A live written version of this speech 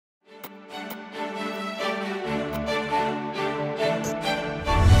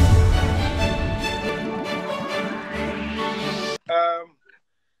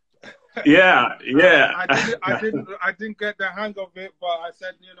Yeah, yeah. I didn't get the hang of it, but I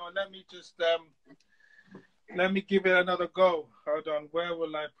said, you know, let me just let me give it another go. Hold on, where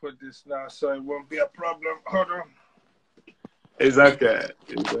will I put this now so it won't be a problem? Hold on. It's okay.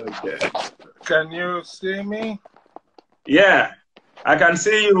 It's okay. Can you see me? Yeah, I can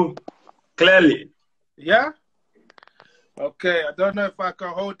see you clearly. Yeah? Okay, I don't know if I can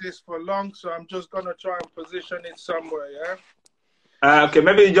hold this for long, so I'm just going to try and position it somewhere, yeah? Okay,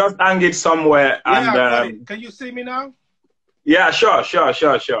 maybe you just hang it somewhere Yeah, and I got it. Can you see me now? yeah, sure.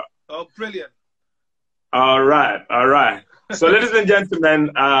 Oh, brilliant. All right, all right. So, ladies and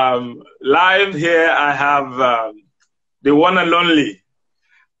gentlemen, live here I have the one and only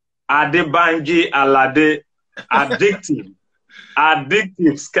Adebanji Alade,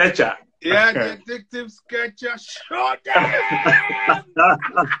 addictive sketcher. Yeah, the addictive sketcher. Show them!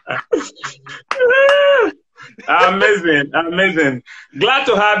 Amazing, amazing. Glad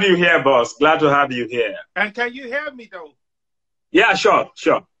to have you here, boss. Glad to have you here. And can you hear me, though? Yeah, sure.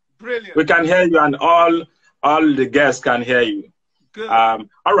 Brilliant. We can hear you, and all the guests can hear you. Good. All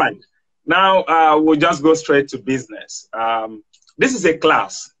right. Now we'll just go straight to business. This is a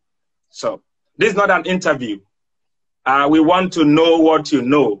class, so this is not an interview. We want to know what you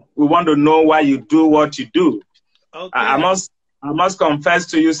know. We want to know why you do what you do. Okay. I must confess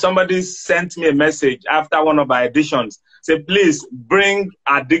to you, somebody sent me a message after one of our editions. Say, please bring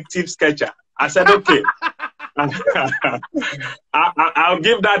addictive sketcher. I said, okay. I'll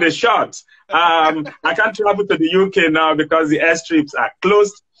give that a shot. I can't travel to the UK now because the airstrips are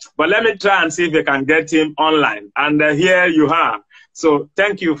closed. But let me try and see if I can get him online. And here you are. So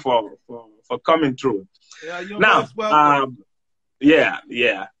thank you for coming through. Yeah, you're now, most welcome.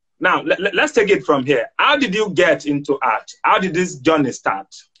 Yeah. Now, let's take it from here. How did you get into art? How did this journey start?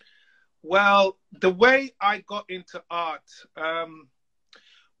 Well, the way I got into art,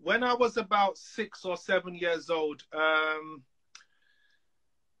 when I was about 6 or 7 years old,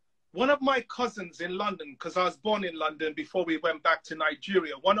 one of my cousins in London, because I was born in London before we went back to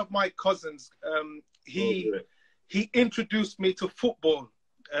Nigeria, one of my cousins, he introduced me to football.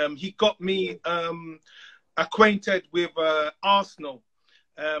 He got me acquainted with Arsenal.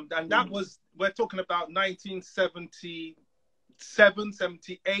 And that was, we're talking about 1977,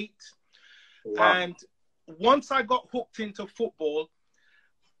 78. Wow. And once I got hooked into football,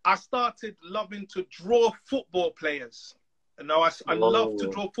 I started loving to draw football players. And now I love to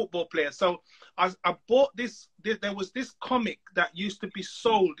draw football players. So I bought this, there was this comic that used to be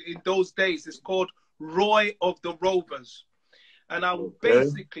sold in those days. It's called Roy of the Rovers. And I would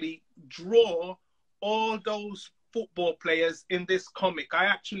basically draw all those football players in this comic. I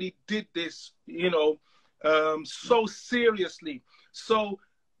actually did this, you know, so seriously. So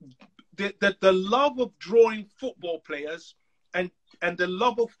the love of drawing football players and the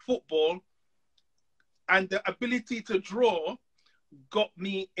love of football and the ability to draw got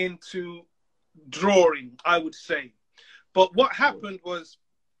me into drawing, I would say. But what happened was,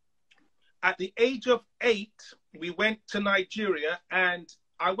 at the age of 8, we went to Nigeria, and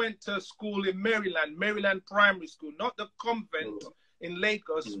I went to school in Maryland Primary School, not the convent in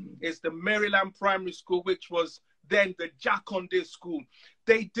Lagos. It's the Maryland Primary School, which was then the Jaconde School.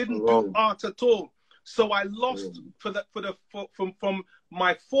 They didn't do art at all. So I lost from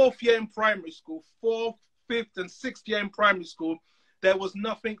my 4th year in primary school, 4th, 5th, and 6th year in primary school. There was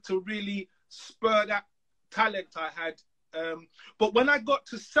nothing to really spur that talent I had. But when I got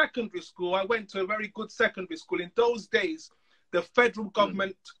to secondary school, I went to a very good secondary school. In those days, the federal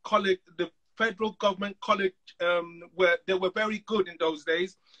government college, they were very good in those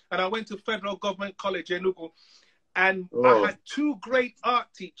days. And I went to Federal Government College, Enugu, and I had 2 great art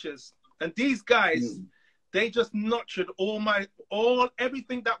teachers. And these guys, they just nurtured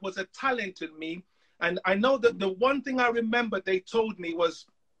everything that was a talent in me. And I know that the one thing I remember they told me was,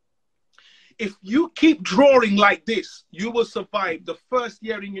 if you keep drawing like this, you will survive the first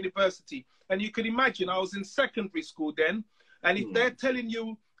year in university. And you can imagine, I was in secondary school then. And if they're telling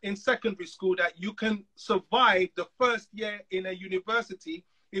you in secondary school that you can survive the first year in a university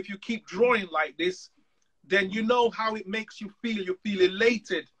if you keep drawing like this, then you know how it makes you feel. You feel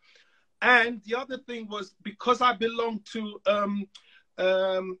elated. And the other thing was, because I belonged to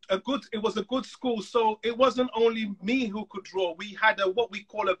it was a good school, so it wasn't only me who could draw. We had what we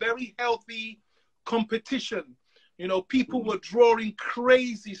call a very healthy competition. You know, people were drawing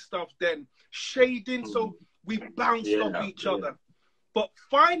crazy stuff then, shading, so we bounced off each other. But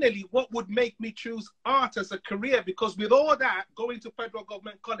finally, what would make me choose art as a career, because with all that, going to Federal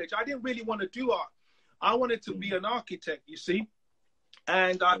Government College, I didn't really want to do art. I wanted to be an architect, you see.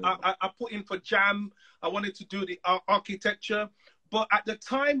 And I put in for JAM. I wanted to do the architecture. But at the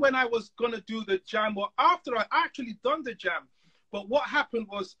time when I was going to do the jam, or after I actually done the jam, but what happened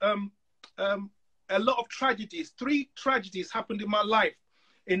was a lot of tragedies. 3 tragedies happened in my life.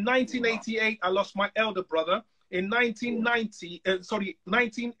 In 1988, I lost my elder brother. In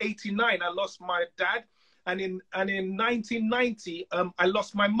 1989, I lost my dad. And in 1990, I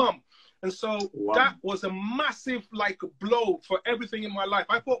lost my mum. And so that was a massive blow for everything in my life.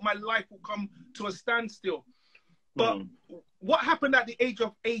 I thought my life would come to a standstill. But what happened at the age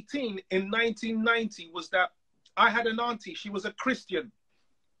of 18 in 1990 was that I had an auntie. She was a Christian.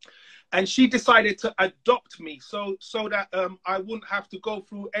 And she decided to adopt me so that I wouldn't have to go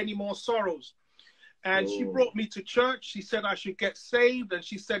through any more sorrows. And she brought me to church. She said I should get saved. And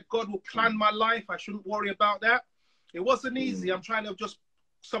she said God will plan my life. I shouldn't worry about that. It wasn't easy. I'm trying to just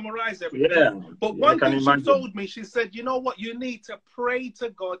summarize everything. Yeah. But one thing she told me, she said, you know what? You need to pray to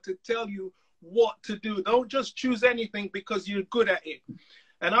God to tell you what to do. Don't just choose anything because you're good at it.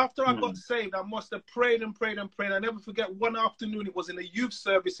 And after I got saved, I must have prayed and prayed and prayed. I never forget one afternoon, it was in a youth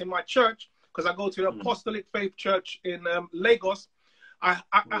service in my church, because I go to the Apostolic Faith Church in Lagos.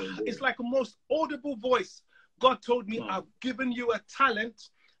 It's like a most audible voice. God told me, I've given you a talent,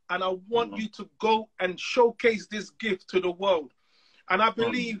 and I want you to go and showcase this gift to the world. And I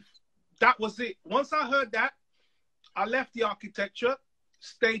believe that was it. Once I heard that, I left the architecture,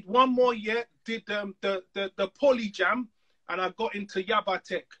 stayed 1 more year, did the poly jam, and I got into Yaba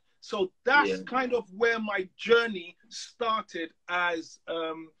Tech. So that's kind of where my journey started, as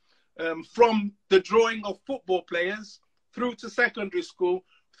from the drawing of football players through to secondary school,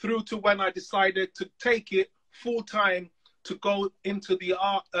 through to when I decided to take it full time to go into the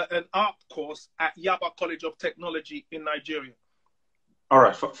an art course at Yaba College of Technology in Nigeria. All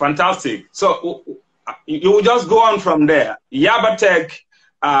right, fantastic. So you will just go on from there. Yaba Tech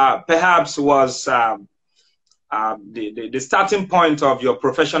perhaps was the starting point of your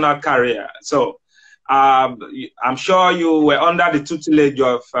professional career. So I'm sure you were under the tutelage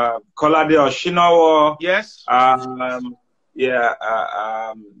of Alade Oshinowo. Yes.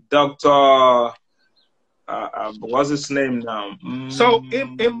 Dr. What's his name now? So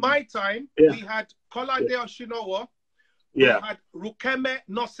in my time, we had Alade Oshinowo. We had Rukeme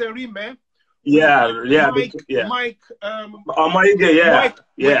Noserime. Mike, Mike,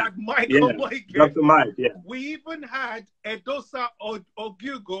 Dr. Mike, We even had Edosa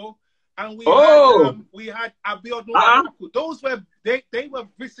Ogugo, and we had Abiodun Anaku. Those were they were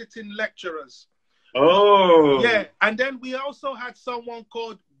visiting lecturers. Oh, and then we also had someone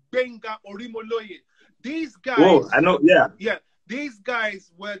called Benga Orimoloye. These guys, I know, these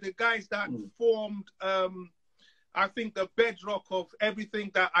guys were the guys that formed I think the bedrock of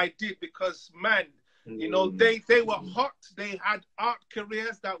everything that I did, because man, you know, they were hot. They had art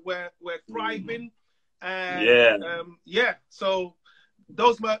careers that were thriving, and so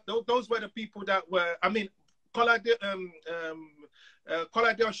those were the people that were. I mean, Alade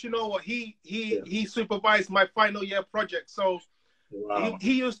Oshinowo, he supervised my final year project. So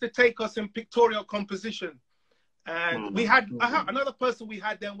he used to take us in pictorial composition, and we had another person we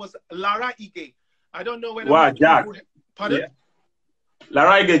had then was Lara Ige. I don't know whether Jack. Pardon?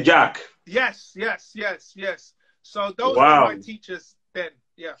 Lara Ige Jack. Yes. So those were my teachers then.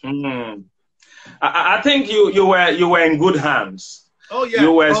 Yeah. I think you were in good hands. Oh yeah.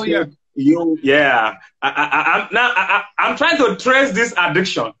 You were I'm trying to trace this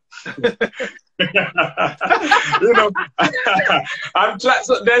addiction. You know, I'm trying.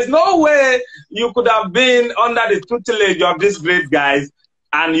 So there's no way you could have been under the tutelage of these great guys,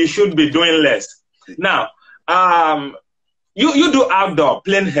 and you should be doing less. Now, you do outdoor,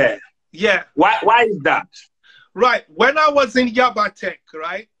 plain hair. Yeah. Why is that? Right. When I was in Yaba Tech,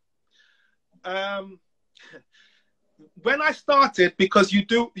 right? When I started, because you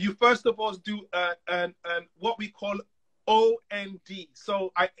first of all do what we call OND.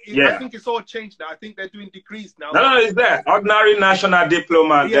 So I think it's all changed now. I think they're doing degrees now. No, it's there. Ordinary National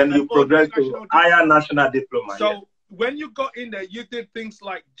Diploma, then you progress to higher National Diploma. So when you got in there, you did things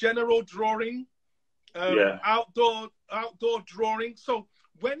like general drawing, outdoor drawing. So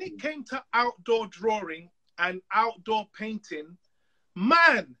when it came to outdoor drawing and outdoor painting,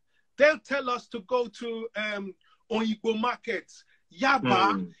 man, they'll tell us to go to Oyigbo markets,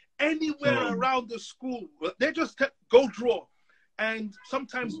 Yaba, anywhere around the school. They just go draw, and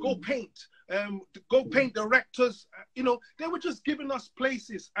sometimes go paint. Go paint directors. You know, they were just giving us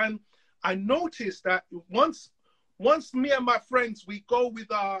places, and I noticed that once me and my friends, we go with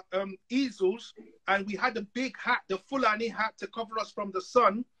our easels, and we had a big hat, the Fulani hat, to cover us from the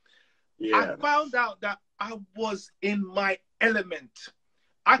sun. I found out that I was in my element.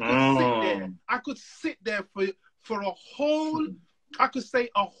 I could sit there. I could sit there for a whole I could say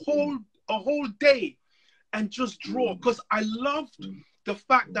a whole day and just draw, because I loved the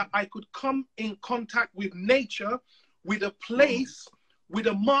fact that I could come in contact with nature, with a place, with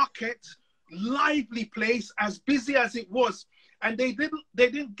a market, lively place, as busy as it was. And they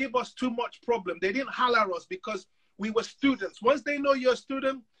didn't give us too much problem. They didn't holler us because we were students. Once they know you're a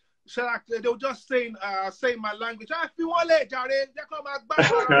student, they'll just say my language. So I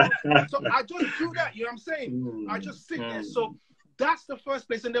just do that, you know what I'm saying? I just sit there. So that's the first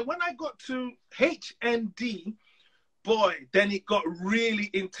place. And then when I got to HND, boy, then it got really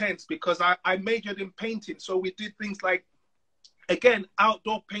intense because I majored in painting. So we did things like, again,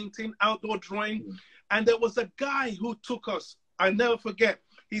 outdoor painting, outdoor drawing. And there was a guy who took us, I never forget.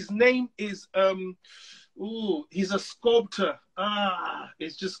 His name is, he's a sculptor.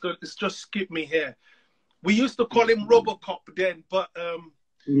 It's just skipped me here. We used to call him Robocop then, but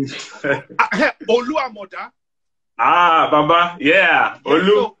Oluamoda. Baba, yeah. Olu.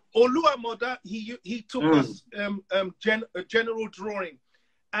 So Oluamoda, he took us general drawing.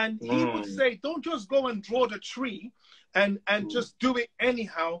 And he would say, don't just go and draw the tree and just do it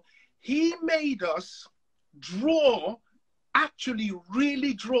anyhow. He made us draw, actually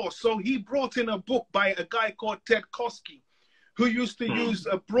really draw. So he brought in a book by a guy called Ted Koski, who used to use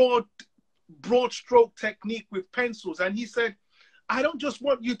a broad stroke technique with pencils. And he said, I don't just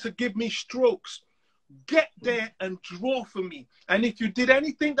want you to give me strokes. Get there and draw for me. And if you did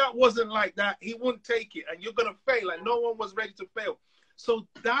anything that wasn't like that, he wouldn't take it. And you're going to fail. And no one was ready to fail. So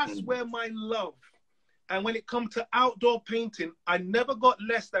that's where my love. And when it comes to outdoor painting, I never got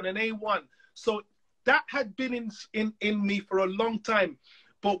less than an A1. So that had been in me for a long time.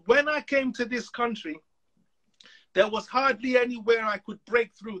 But when I came to this country, there was hardly anywhere I could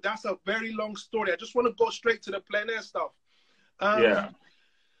break through. That's a very long story. I just want to go straight to the plein air stuff.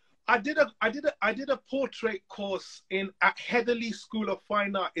 I did a portrait course at Heatherley School of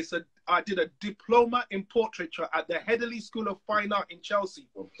Fine Art. I did a diploma in portraiture at the Heatherley School of Fine Art in Chelsea.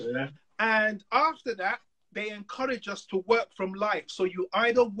 Okay. And after that, they encourage us to work from life. So you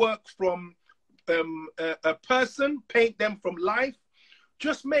either work from a person, paint them from life.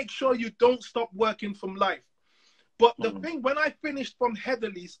 Just make sure you don't stop working from life. But the thing, when I finished from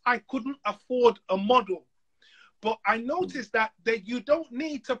Heatherley's, I couldn't afford a model. But I noticed that you don't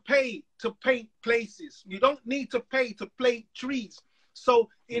need to pay to paint places. You don't need to pay to paint trees. So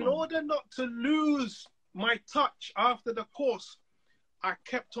in order not to lose my touch after the course, I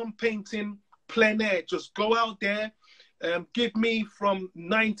kept on painting plein air. Just go out there, give me from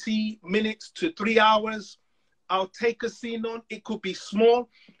 90 minutes to 3 hours. I'll take a scene on. It could be small.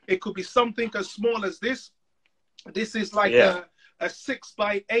 It could be something as small as this. This is like a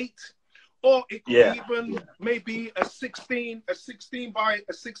 6x8. Or it could be even maybe a 16 by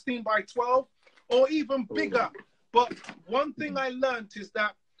 12, or even bigger. But one thing I learned is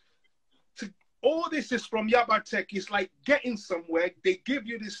that all this is from Yabatek. It's like getting somewhere. They give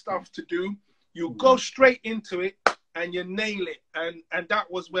you this stuff to do. You go straight into it and you nail it. And that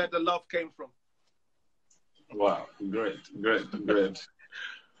was where the love came from. Wow, great.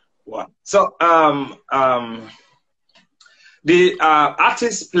 Wow. So the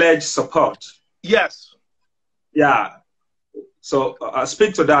artist pledge support. Yes. Yeah. So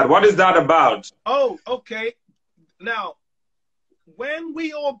speak to that. What is that about? Oh, okay. Now, when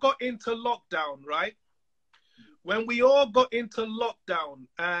we all got into lockdown, right? When we all got into lockdown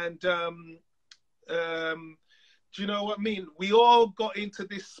and, do you know what I mean? We all got into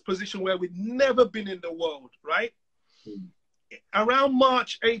this position where we'd never been in the world, right? Around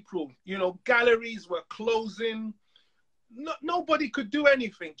March, April, galleries were closing. Nobody could do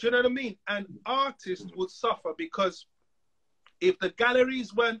anything. Do you know what I mean? And artists would suffer because if the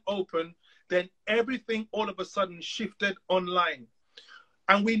galleries weren't open, then everything all of a sudden shifted online.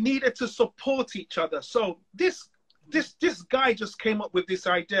 And we needed to support each other. So this guy just came up with this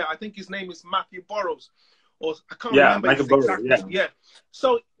idea. I think his name is Matthew Burrows. Or I can't remember exactly. Yeah.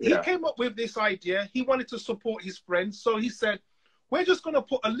 So he came up with this idea. He wanted to support his friends. So he said, we're just going to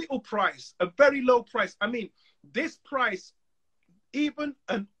put a little price, a very low price. I mean, this price,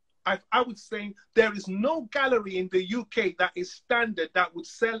 I would say there is no gallery in the UK that is standard that would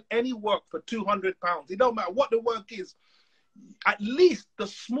sell any work for £200. It don't matter what the work is. At least the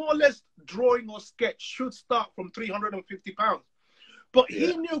smallest drawing or sketch should start from £350. But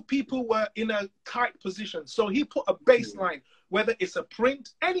he knew people were in a tight position. So he put a baseline, whether it's a print,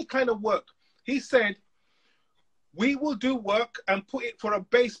 any kind of work. He said, we will do work and put it for a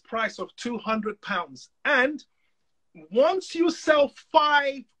base price of £200. And once you sell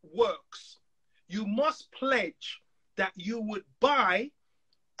 5 works, you must pledge that you would buy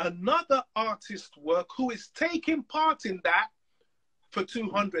another artist's work who is taking part in that for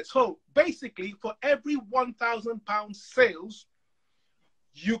 200. So basically, for every £1,000 sales,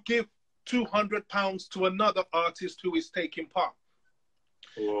 you give £200 to another artist who is taking part.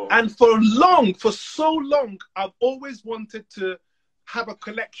 Whoa. And for so long, I've always wanted to have a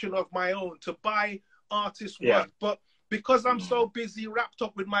collection of my own, to buy artists' work. But because I'm so busy, wrapped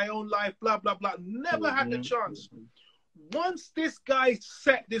up with my own life, blah, blah, blah, never had the chance. Once this guy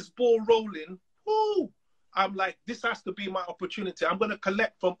set this ball rolling, whoo, I'm like, this has to be my opportunity. I'm going to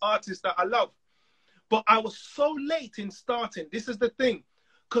collect from artists that I love. But I was so late in starting. This is the thing.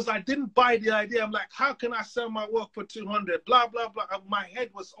 Because I didn't buy the idea. I'm like, how can I sell my work for 200? Blah, blah, blah. My head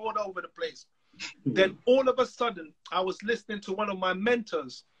was all over the place. Then all of a sudden, I was listening to one of my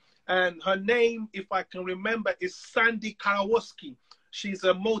mentors. And her name, if I can remember, is Sandy Karawoski. She's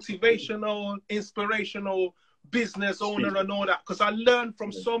a motivational, inspirational business owner and all that. Because I learned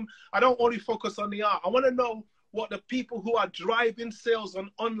from I don't only focus on the art. I want to know what the people who are driving sales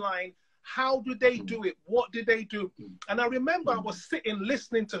on online, how do they do it? What did they do? And I remember I was sitting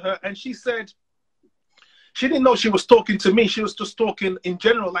listening to her, and she said, she didn't know she was talking to me. She was just talking in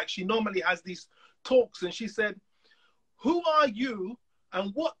general, like she normally has these talks. And she said, who are you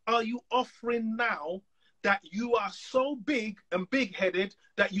and what are you offering now that you are so big and big-headed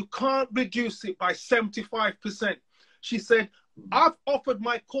that you can't reduce it by 75%? She said, I've offered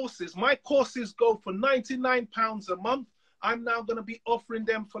my courses. My courses go for £99 a month. I'm now going to be offering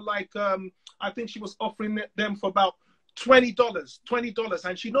them for like, I think she was offering them for about $20.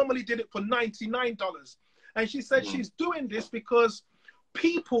 And she normally did it for $99. And she said she's doing this because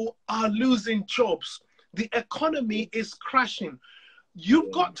people are losing jobs. The economy is crashing.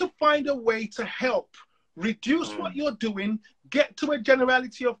 You've got to find a way to help reduce what you're doing, get to a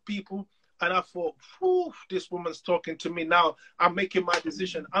generality of people. And I thought, whew, this woman's talking to me now. I'm making my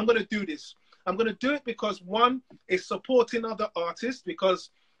decision. I'm going to do this. I'm going to do it because, one, is supporting other artists, because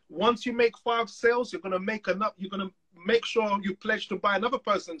once you make 5 sales, you're going to make enough. You're going to make sure you pledge to buy another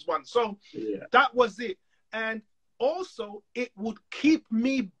person's one. So that was it. And also, it would keep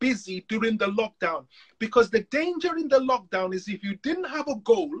me busy during the lockdown, because the danger in the lockdown is if you didn't have a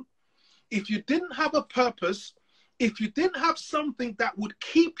goal, if you didn't have a purpose, if you didn't have something that would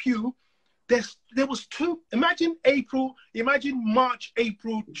keep you, there was imagine March,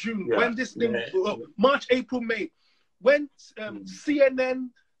 April, June, when this thing, March, April, May, when CNN,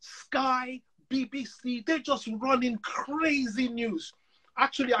 Sky, BBC, they're just running crazy news.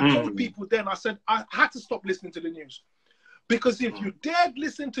 Actually, I told people then, I said, I had to stop listening to the news. Because if you dared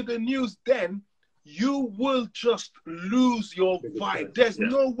listen to the news then, you will just lose your vibe. There's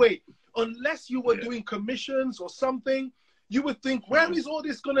no way. Unless you were doing commissions or something, you would think, where is all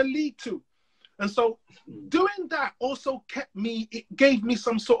this going to lead to? And so doing that also it gave me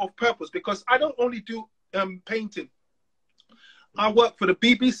some sort of purpose, because I don't only do painting. I work for the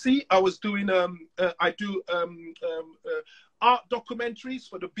BBC. I was doing, I do art documentaries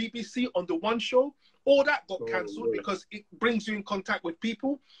for the BBC on the One Show. All that got cancelled because it brings you in contact with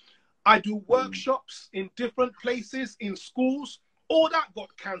people. I do workshops in different places, in schools. All that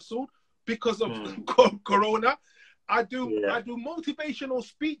got cancelled because of Corona. I do motivational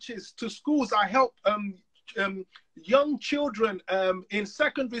speeches to schools. I help young children in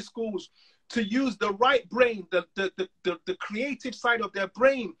secondary schools to use the right brain, the creative side of their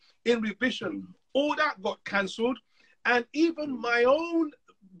brain in revision. All that got cancelled. And even my own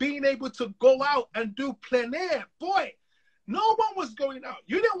being able to go out and do plein air, boy, no one was going out.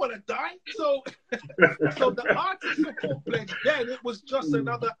 You didn't want to die. So, so the artist support pledge, then it was just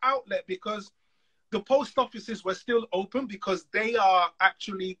another outlet, because the post offices were still open, because they are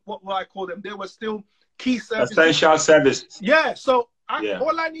actually, what will I call them? They were still key services. Essential services. Yeah. So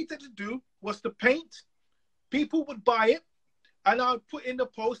all I needed to do was to paint. People would buy it, and I would put in the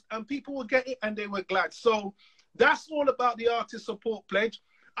post, and people would get it, and they were glad. So that's all about the artist support pledge.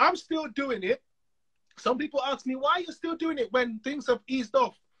 I'm still doing it. Some people ask me, why are you still doing it when things have eased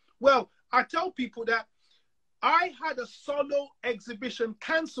off? Well, I tell people that I had a solo exhibition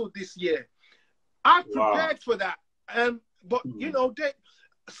cancelled this year. I prepared for that. But, you know,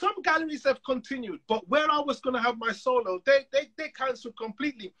 some galleries have continued. But where I was going to have my solo, they cancelled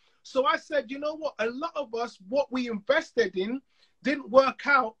completely. So I said, you know what? A lot of us, what we invested in didn't work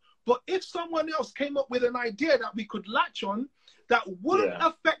out. But if someone else came up with an idea that we could latch on, that wouldn't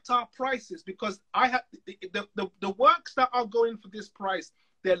affect our prices, because I have the works that are going for this price,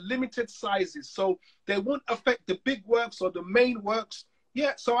 they're limited sizes, so they won't affect the big works or the main works.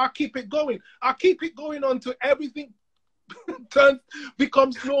 Yeah, so I keep it going. I keep it going until everything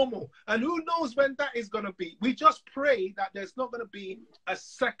becomes normal. And who knows when that is going to be? We just pray that there's not going to be a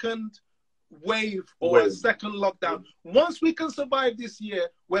second wave or a second lockdown. Once we can survive this year,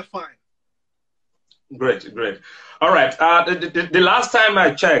 we're fine. Great, great. All right. The last time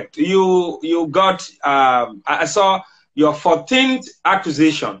I checked, you got, I saw your 14th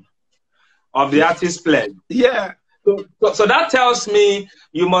acquisition of the artist pledge. Yeah. So that tells me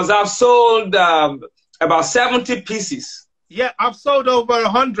you must have sold about 70 pieces. Yeah, I've sold over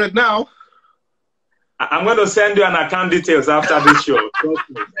 100 now. I'm going to send you an account details after this show.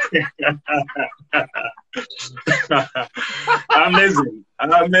 Amazing,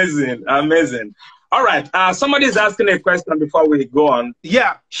 amazing, amazing. All right. Somebody's asking a question before we go on.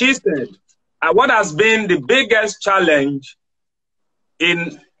 Yeah. She said, what has been the biggest challenge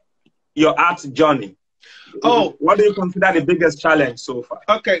in your art journey? Oh. What do you consider the biggest challenge so far?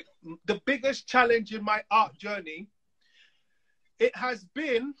 Okay. The biggest challenge in my art journey, it has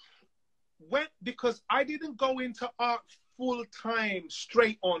been because I didn't go into art full time,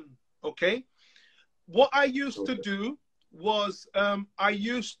 straight on. Okay. What I used to do was I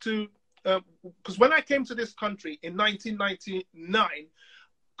used to, because when I came to this country in 1999,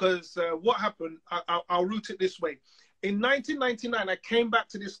 because what happened, I'll route it this way. In 1999, I came back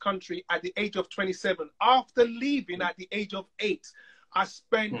to this country at the age of 27. After leaving at the age of 8, I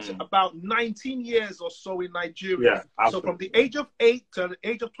spent about 19 years or so in Nigeria. Yeah, so from the age of 8 to the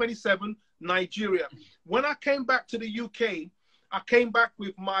age of 27, Nigeria. When I came back to the UK, I came back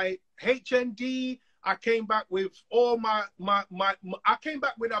with my HND. I came back with all I came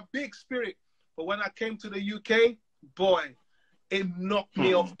back with a big spirit. But when I came to the UK, boy, it knocked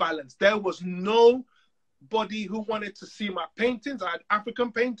me off balance. There was nobody who wanted to see my paintings. I had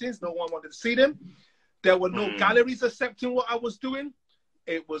African paintings. No one wanted to see them. There were no galleries accepting what I was doing.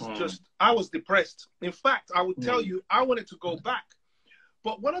 It was just, I was depressed. In fact, I would tell you, I wanted to go back.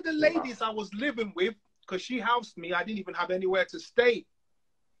 But one of the ladies I was living with, because she housed me, I didn't even have anywhere to stay.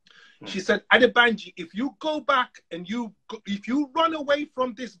 She said, Adebanji, if you go back and if you run away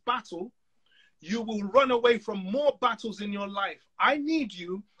from this battle, you will run away from more battles in your life. I need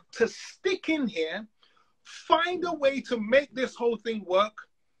you to stick in here, find a way to make this whole thing work,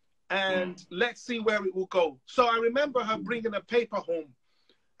 and let's see where it will go. So I remember her bringing a paper home,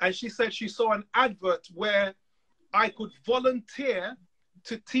 and she said she saw an advert where I could volunteer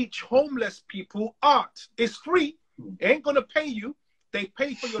to teach homeless people art. It's free. It ain't going to pay you. They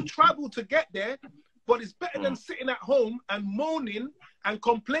pay for your travel to get there, but it's better than sitting at home and moaning and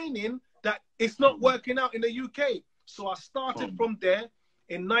complaining that it's not working out in the UK. So I started from there.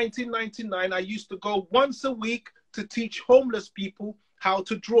 In 1999, I used to go once a week to teach homeless people how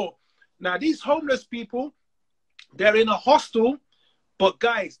to draw. Now, these homeless people, they're in a hostel, but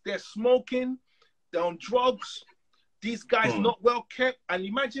guys, they're smoking, they're on drugs. These guys not well kept. And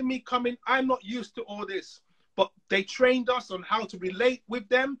imagine me coming, I'm not used to all this. But they trained us on how to relate with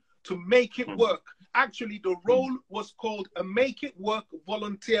them to make it work. Actually, the role was called a make it work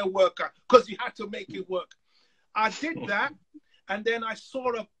volunteer worker, because you had to make it work. I did that, and then I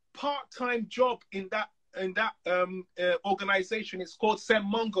saw a part-time job in that organization. It's called St.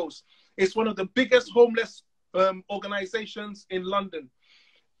 Mungo's. It's one of the biggest homeless organizations in London.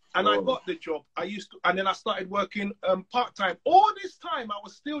 And I got the job. And then I started working part-time. All this time, I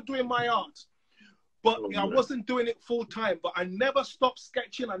was still doing my art. But I wasn't doing it full time. But I never stopped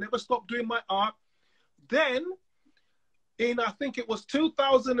sketching. I never stopped doing my art. Then, I think it was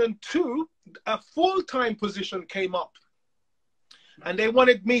 2002, a full-time position came up. And they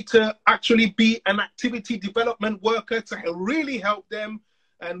wanted me to actually be an activity development worker to really help them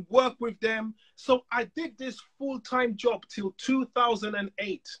and work with them. So I did this full-time job till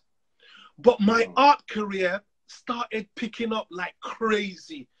 2008. But my art career started picking up like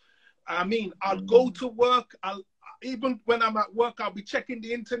crazy. I mean, I'll go to work. Even when I'm at work, I'll be checking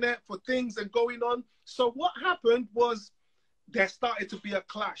the internet for things and going on. So what happened was there started to be a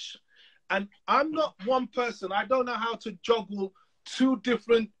clash. And I'm not one person. I don't know how to juggle two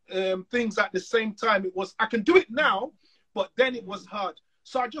different things at the same time. I can do it now, but then it was hard.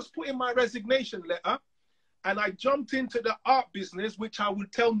 So I just put in my resignation letter and I jumped into the art business, which I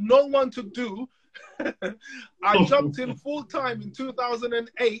would tell no one to do. I jumped in full time in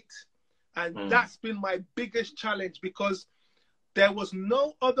 2008. And that's been my biggest challenge, because there was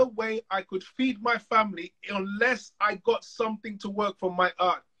no other way I could feed my family unless I got something to work from my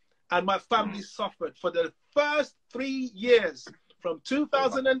art. And my family suffered for the first 3 years, from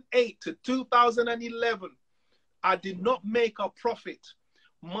 2008 to 2011. I did not make a profit.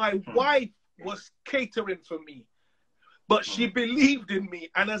 My wife was catering for me, but she believed in me.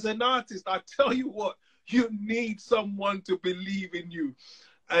 And as an artist, I tell you what, you need someone to believe in you.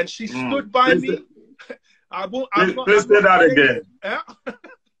 And she stood by me. Please say that again. Yeah?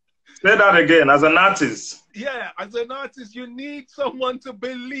 Say that again, as an artist. Yeah, as an artist, you need someone to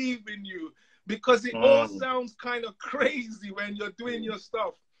believe in you, because it all sounds kind of crazy when you're doing your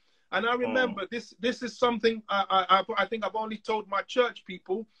stuff. And I remember this is something I think I've only told my church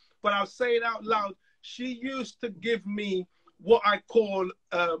people, but I'll say it out loud. She used to give me what I call,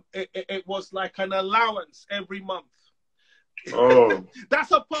 it was like an allowance every month. Oh.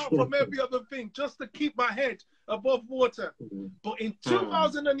 That's apart from every other thing, just to keep my head above water. But in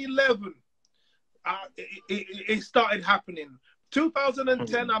 2011, it started happening.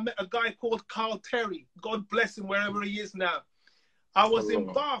 2010, I met a guy called Carl Terry. God bless him wherever he is now. I was in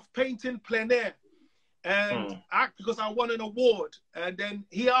Bath painting plein air, and because I won an award. And then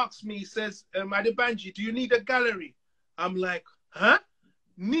he asked me, he says, Adebanji, do you need a gallery? I'm like, huh?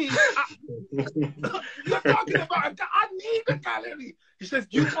 Need? You're talking about I need a gallery. He says,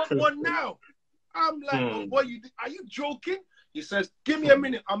 do you want one now? I'm like, oh, boy, are you joking? He says, give me a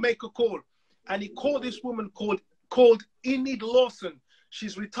minute, I'll make a call. And he called this woman called Enid Lawson.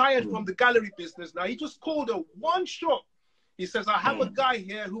 She's retired from the gallery business now. He just called her one shot. He says, I have a guy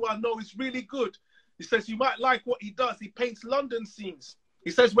here who I know is really good. He says, you might like what he does. He paints London scenes. He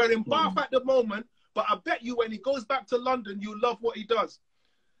says, we're in Bath at the moment, but I bet you when he goes back to London, you love what he does.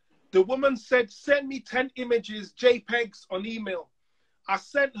 The woman said, send me 10 images, JPEGs on email. I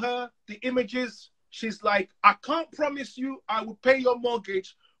sent her the images. She's like, I can't promise you I will pay your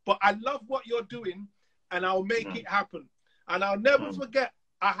mortgage, but I love what you're doing and I'll make it happen. And I'll never forget,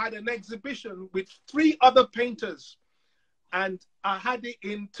 I had an exhibition with 3 other painters, and I had it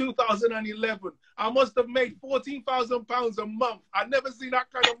in 2011. I must have made £14,000 a month. I've never seen that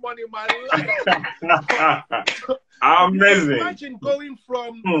kind of money in my life. Amazing. Imagine going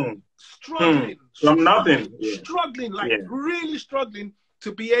from struggling, from nothing, struggling, like really struggling,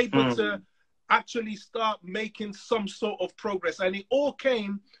 to be able to actually start making some sort of progress. And it all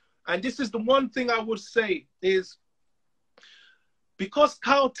came, and this is the one thing I would say, is because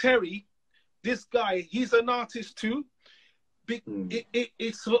Carl Terry, this guy, he's an artist too.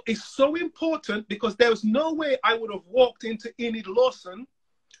 It's so important, because there was no way I would have walked into Enid Lawson.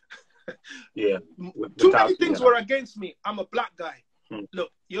 Too many things were against me. I'm a black guy.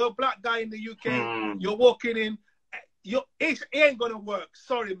 Look, you're a black guy in the UK. You're walking in. It ain't gonna work.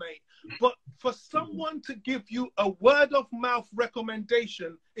 Sorry, mate. But for someone to give you a word of mouth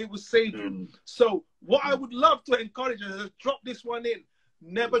recommendation, it will save you. So what I would love to encourage is drop this one in.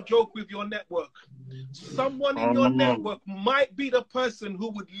 Never joke with your network. Someone in your network might be the person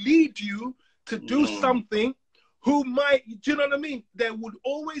who would lead you to do something, who might, do you know what I mean? There would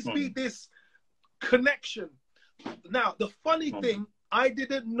always be this connection. Now, the funny thing, I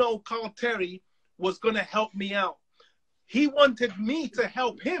didn't know Carl Terry was going to help me out. He wanted me to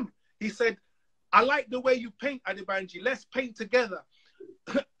help him. He said, I like the way you paint, Adebanji. Let's paint together.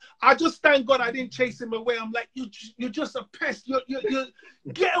 I just thank God I didn't chase him away. I'm like, you're just a pest. You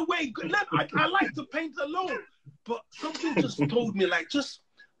get away. I like to paint alone. But something just told me, like, just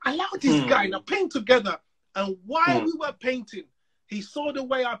allow this guy to paint together. And while we were painting, he saw the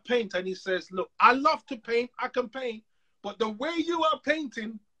way I paint, and he says, look, I love to paint. I can paint. But the way you are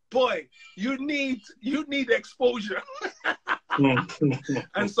painting, boy, you need exposure.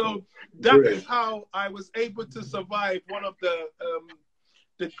 And so that is how I was able to survive one of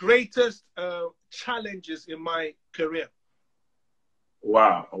the greatest challenges in my career.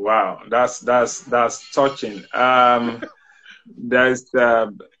 Wow, that's touching. There's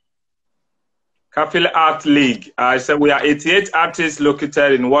Capital Art League. I said we are 88 artists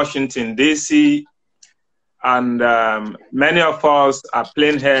located in Washington, D.C., and many of us are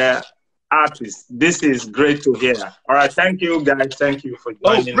plain hair artists. This is great to hear. All right, thank you, guys. Thank you for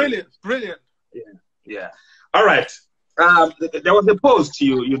joining. Oh, brilliant. Yeah. All right. There was a post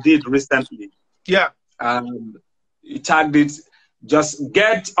you did recently. Yeah. You tagged it, just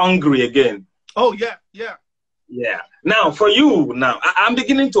get hungry again. Oh, yeah. Now, for you, I'm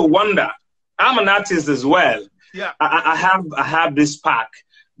beginning to wonder. I'm an artist as well. Yeah. I have this spark.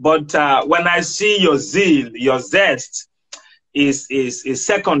 But when I see your zeal, your zest is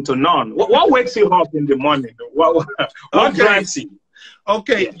second to none. What wakes you up in the morning? What drives you?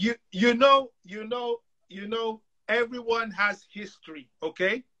 Okay, you know, everyone has history,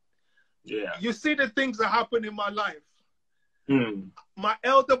 okay? Yeah. You see the things that happen in my life. My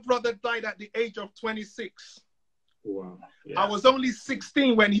elder brother died at the age of 26. Wow. Yeah. I was only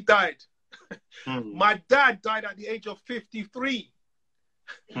 16 when he died. My dad died at the age of 53.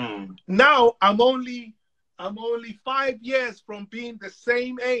 Now I'm only 5 years from being the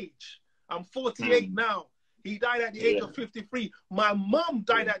same age. I'm 48 now. He died at the age of 53. My mom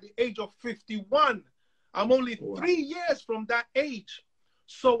died at the age of 51. I'm only 3 years from that age.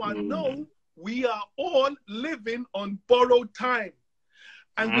 So I know we are all living on borrowed time.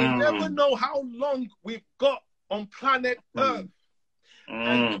 And we never know how long we've got on planet Earth.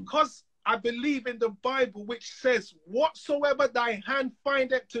 And because I believe in the Bible, which says, whatsoever thy hand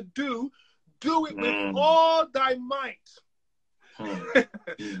findeth to do, do it with all thy might.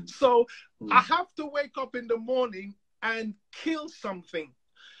 So I have to wake up in the morning and kill something.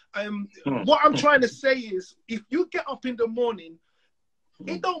 What I'm trying to say is, if you get up in the morning,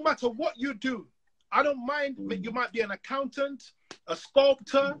 it don't matter what you do. I don't mind. You might be an accountant, a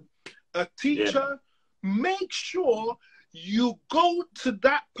sculptor, a teacher. Make sure you go to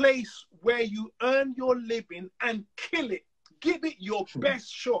that place where you earn your living and kill it. Give it your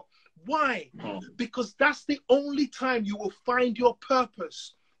best shot. Why? Because that's the only time you will find your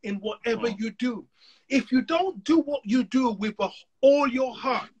purpose in whatever you do. If you don't do what you do with all your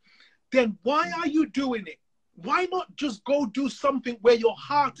heart, then why are you doing it? Why not just go do something where your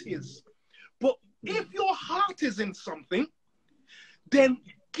heart is? But if your heart is in something, then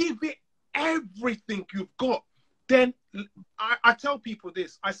give it everything you've got. Then I tell people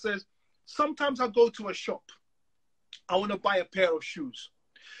this. I says, sometimes I go to a shop. I want to buy a pair of shoes.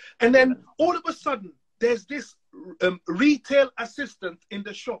 And then all of a sudden, there's this retail assistant in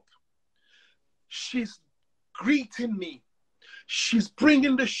the shop. She's greeting me. She's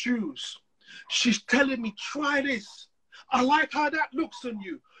bringing the shoes. She's telling me, try this. I like how that looks on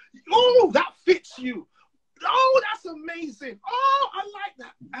you. Oh, that fits you. Oh, that's amazing. Oh, I like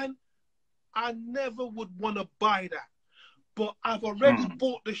that. And I never would want to buy that. But I've already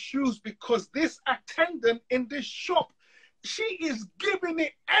bought the shoes because this attendant in this shop, she is giving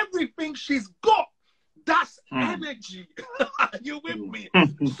it everything she's got. That's energy. You with me?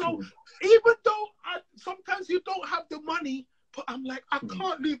 So even though sometimes you don't have the money, but I'm like, I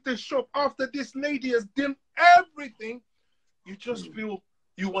can't leave this shop after this lady has done everything. You just feel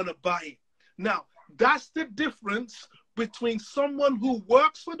you want to buy it. Now, that's the difference between someone who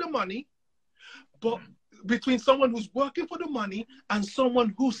works for the money, but between someone who's working for the money and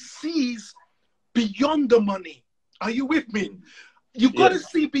someone who sees beyond the money. Are you with me? You've got to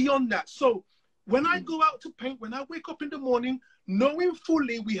see beyond that. So when I go out to paint, when I wake up in the morning, knowing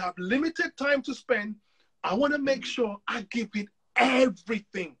fully we have limited time to spend, I want to make sure I give it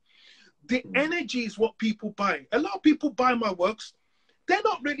everything. The energy is what people buy. A lot of people buy my works. They're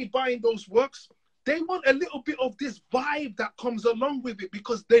not really buying those works. They want a little bit of this vibe that comes along with it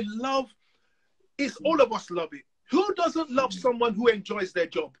because they love, it's all of us love it. Who doesn't love someone who enjoys their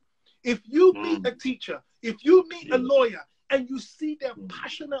job? If you meet a teacher, if you meet a lawyer and you see they're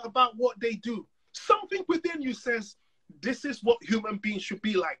passionate about what they do, something within you says, this is what human beings should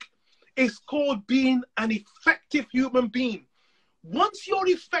be like. It's called being an effective human being. Once you're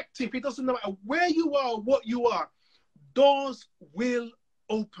effective, it doesn't matter where you are or what you are, doors will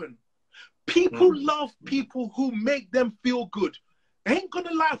open. People love people who make them feel good. They ain't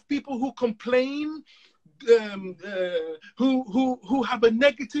gonna love people who complain, who have a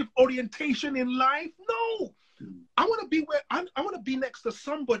negative orientation in life. No, I want to be where I want to be next to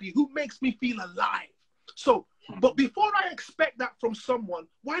somebody who makes me feel alive. So, but before I expect that from someone,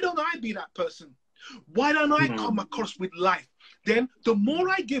 why don't I be that person? Why don't I come across with life? Then the more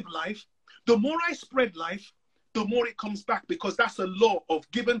I give life, the more I spread life, the more it comes back, because that's a law of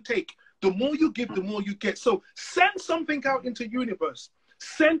give and take. The more you give, the more you get. So send something out into the universe.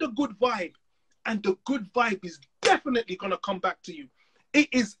 Send a good vibe, and the good vibe is definitely going to come back to you. It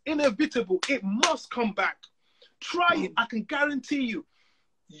is inevitable. It must come back. Try it. I can guarantee you.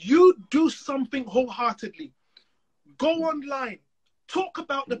 You do something wholeheartedly. Go online. Talk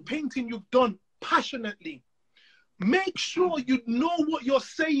about the painting you've done passionately. Make sure you know what you're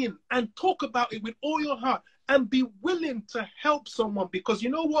saying and talk about it with all your heart, and be willing to help someone, because you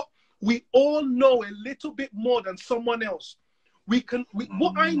know what? We all know a little bit more than someone else.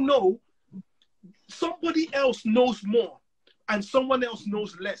 What I know, somebody else knows more and someone else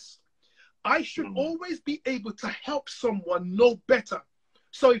knows less. I should always be able to help someone know better.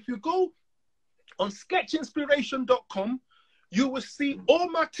 So if you go on sketchinspiration.com, you will see all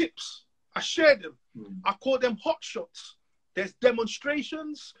my tips. I share them. I call them hot shots. There's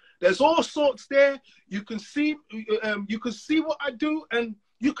demonstrations. There's all sorts there. You can see what I do, and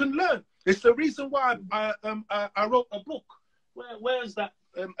you can learn. It's the reason why I wrote a book. Where's that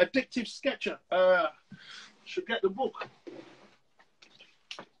addictive sketcher? Should get the book.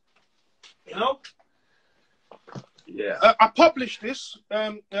 You know. Yeah. I published this.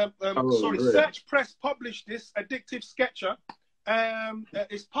 Really? Search Press published this addictive sketcher.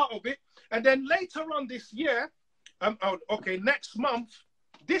 It's part of it. And then later on this year, next month,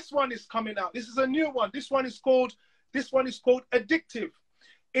 this one is coming out. This is a new one. This one is called Addictive.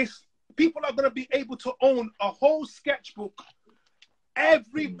 it's people are going to be able to own a whole sketchbook,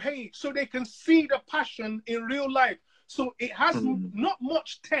 every page, so they can see the passion in real life. So it has not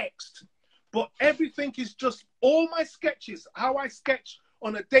much text, but everything is just all my sketches, how I sketch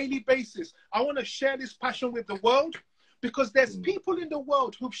on a daily basis. I want to share this passion with the world, because there's people in the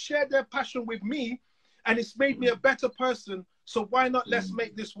world who've shared their passion with me, and it's made me a better person. So why not let's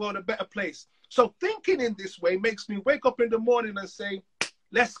make this world a better place? So thinking in this way makes me wake up in the morning and say,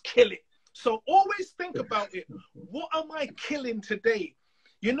 let's kill it. So always think about it. What am I killing today?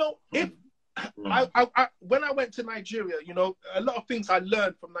 You know, if when I went to Nigeria, you know, a lot of things I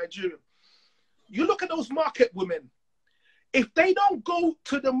learned from Nigeria. You look at those market women. If they don't go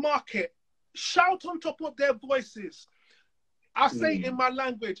to the market, shout on top of their voices. I say in my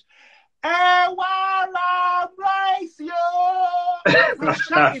language,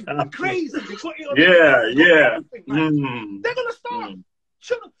 shouting crazy. They got it on they're gonna start.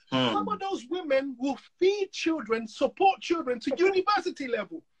 Some of those women will feed children, support children to university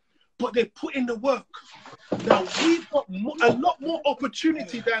level, but they put in the work. Now we've got a lot more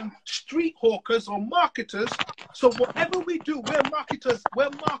opportunity than street hawkers or marketers. So whatever we do, we're marketers.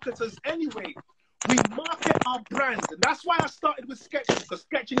 We're marketers anyway. We market our brand, and that's why I started with sketching, because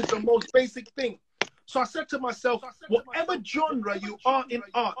sketching is the most basic thing. So I said to myself, whatever genre you are in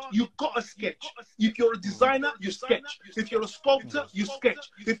art, you've got to sketch. If you're a designer, you sketch. If you're a sculptor, you sketch.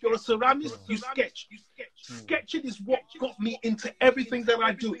 If you're a ceramist, you sketch. Sketching is what got me into everything that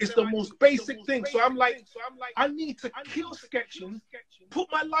I do. It's the most basic thing. So I'm like, I need to kill sketching,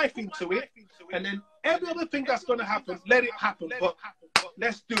 put my life into it, and then every other thing that's going to happen, let it happen. But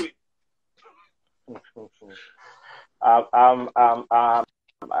let's do it. I'm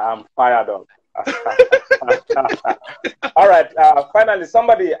fired up. All right. Finally,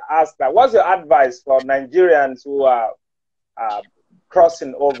 somebody asked that. What's your advice for Nigerians who are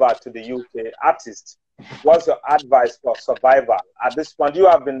crossing over to the UK, artists? What's your advice for survivor? At this point, you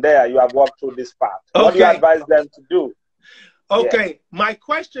have been there. You have walked through this path. Okay. What do you advise them to do? Okay. Yeah. My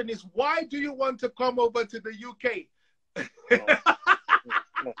question is, why do you want to come over to the UK?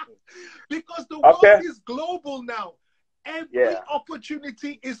 Because the world is global now. Every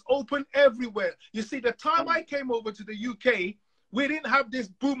opportunity is open everywhere. You see, the time I came over to the UK, we didn't have this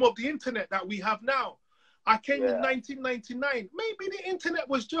boom of the internet that we have now. I came in 1999. Maybe the internet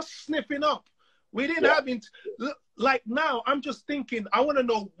was just sniffing up. We didn't have it. Like now, I'm just thinking, I want to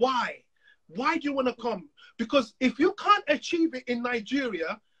know why. Why do you want to come? Because if you can't achieve it in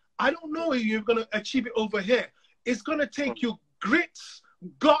Nigeria, I don't know if you're going to achieve it over here. It's going to take you grits,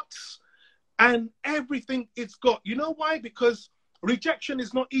 guts, and everything it's got. You know why? Because rejection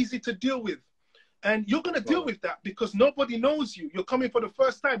is not easy to deal with. And you're going to deal with that because nobody knows you. You're coming for the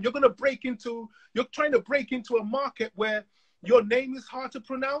first time. You're going to you're trying to break into a market where your name is hard to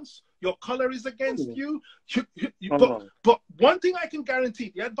pronounce. Your color is against you. But one thing I can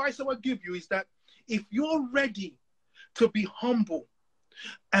guarantee, the advice I would give you is that if you're ready to be humble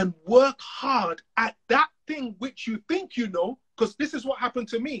and work hard at that thing which you think you know, because this is what happened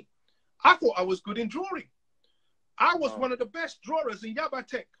to me. I thought I was good in drawing. I was one of the best drawers in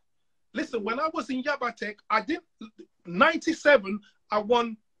Yabatek. Listen, when I was in Yabatek, 97, I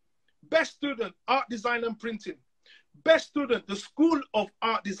won Best Student, Art Design and Printing. Best Student, the School of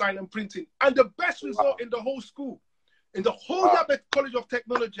Art Design and Printing. And the best result in the whole school. In the whole Yabatek College of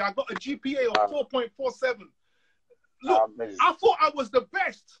Technology, I got a GPA of 4.47. Look, I thought I was the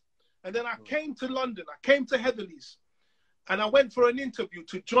best. And then I came to London. I came to Heatherley's. And I went for an interview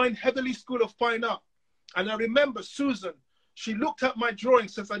to join Heatherley School of Fine Art. And I remember Susan, she looked at my drawing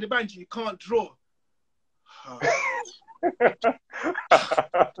and says, Adebanji, you can't draw.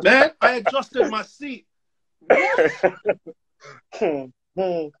 Man, I adjusted my seat.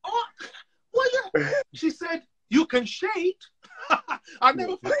 What? She said, you can shade. I'll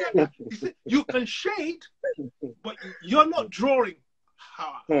never forget that. She said, you can shade, but you're not drawing.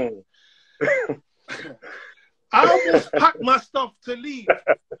 I almost packed my stuff to leave.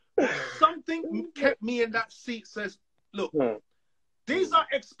 Something kept me in that seat, says, look, these are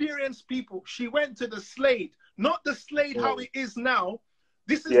experienced people. She went to the Slade, not the Slade how it is now.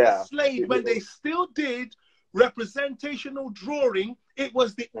 This is the Slade when they still did representational drawing. It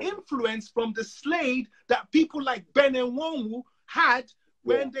was the influence from the Slade that people like Ben and Wonwu had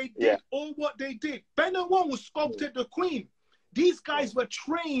when they did all what they did. Ben and Wonwu sculpted the Queen. These guys were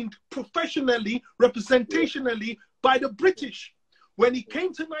trained professionally, representationally by the British. When he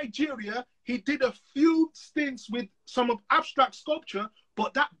came to Nigeria, he did a few stints with some of abstract sculpture,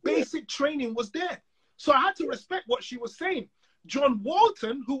 but that basic training was there. So I had to respect what she was saying. John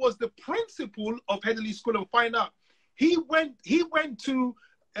Walton, who was the principal of Heatherley School of Fine Art, he went to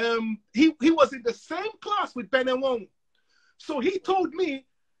he was in the same class with Ben and Wong. So he told me,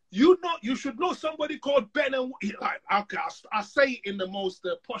 you should know somebody called Ben and Wong. Like, okay, I say it in the most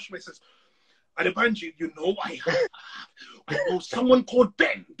posh way. Says, Adebanji, you know, I know someone called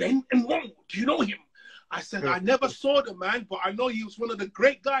Ben and Wong. Do you know him? I said, I never saw the man, but I know he was one of the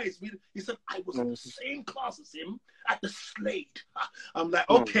great guys. He said, I was in the same class as him at the Slade. I'm like,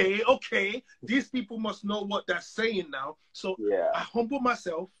 okay. These people must know what they're saying now. So I humbled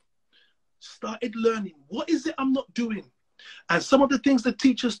myself, started learning. What is it I'm not doing? And some of the things the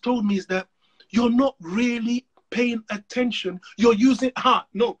teachers told me is that you're not really paying attention. You're using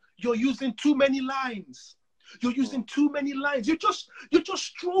you're using too many lines. You're using too many lines. You're just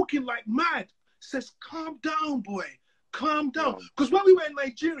stroking like mad. Says, calm down, boy. Calm down. Because when we were in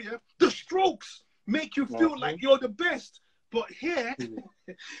Nigeria, the strokes make you feel like you're the best. But here,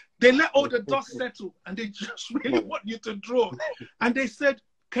 they let all the dust settle and they just really want you to draw. And they said,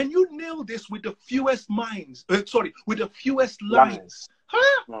 can you nail this with the fewest with the fewest lines?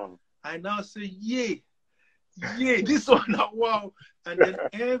 Huh? I now say, yeah, this one, wow. And then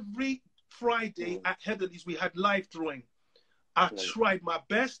every Friday at Heatherly's, we had live drawing. I tried my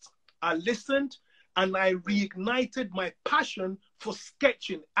best. I listened and I reignited my passion for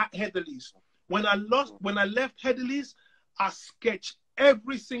sketching at Heatherly's. When I left Heatherly's, I sketched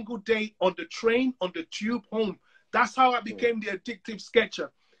every single day on the train, on the tube home. That's how I became the addictive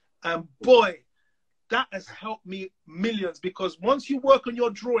sketcher. And boy, that has helped me millions, because once you work on your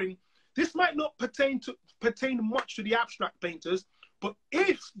drawing, this might not pertain much to the abstract painters, but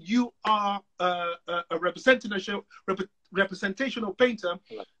if you are a representational painter,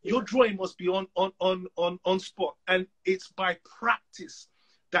 your drawing must be on spot, and it's by practice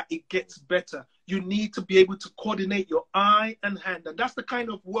that it gets better. You need to be able to coordinate your eye and hand, and that's the kind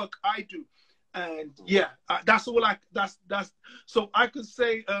of work I do. And that's all. So I could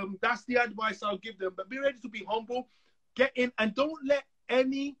say that's the advice I'll give them. But be ready to be humble, get in, and don't let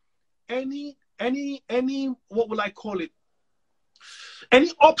any what will I call it?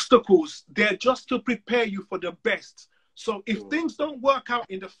 Any obstacles. They're just to prepare you for the best. So if things don't work out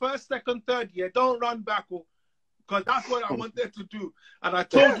in the first, second, third year, don't run back, because that's what I wanted to do. And I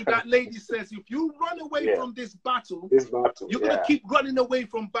told you that lady says, if you run away from this battle, you're going to keep running away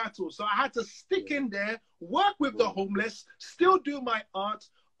from battle. So I had to stick in there, work with the homeless, still do my art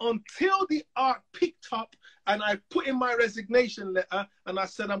until the art picked up, and I put in my resignation letter and I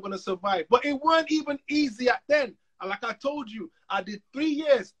said, I'm going to survive. But it weren't even easy at then. And like I told you, I did 3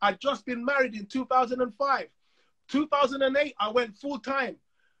 years. I'd just been married in 2005. 2008, I went full time.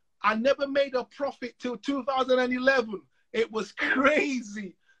 I never made a profit till 2011. It was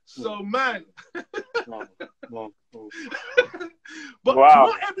crazy. So, man. But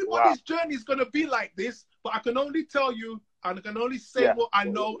not everybody's journey is going to be like this. But I can only tell you, and I can only say what I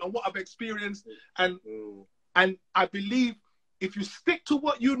know and what I've experienced. And I believe if you stick to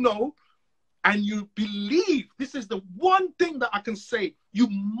what you know, and you believe, this is the one thing that I can say, you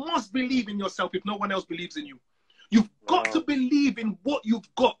must believe in yourself if no one else believes in you. You've got to believe in what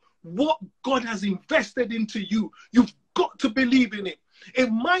you've got, what God has invested into you. You've got to believe in it. It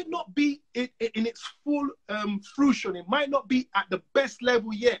might not be in its full fruition. It might not be at the best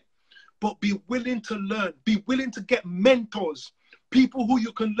level yet, but be willing to learn. Be willing to get mentors, people who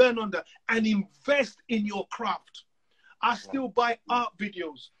you can learn under, and invest in your craft. I still buy art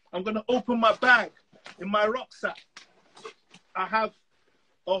videos. I'm going to open my bag in my rucksack. I have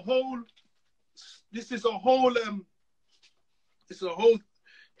a whole,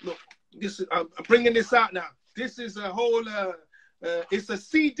 look, I'm bringing this out now. This is a whole, it's a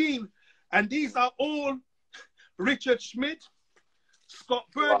CD, and these are all Richard Schmidt, Scott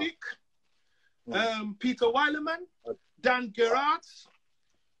Burdick, Peter Weilerman, Dan Gerards,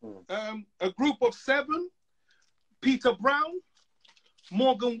 a group of 7, Peter Brown,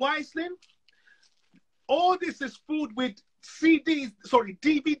 Morgan Weisling. All this is food with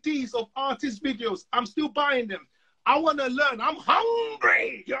DVDs of artist videos. I'm still buying them. I want to learn. I'm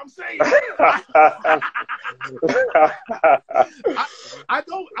hungry. You know what I'm saying? I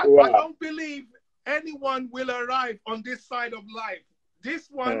don't believe anyone will arrive on this side of life. This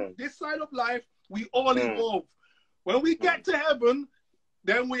side of life, we all evolve. When we get to heaven,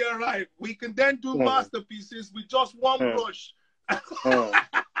 then we arrive. We can then do masterpieces with just one brush.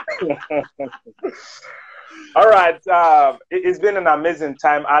 All right. It's been an amazing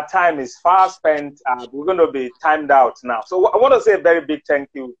time. Our time is far spent. We're going to be timed out now. So I want to say a very big thank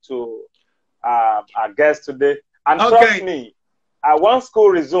you to our guest today. And trust me, once school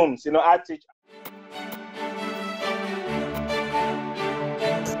resumes, I teach.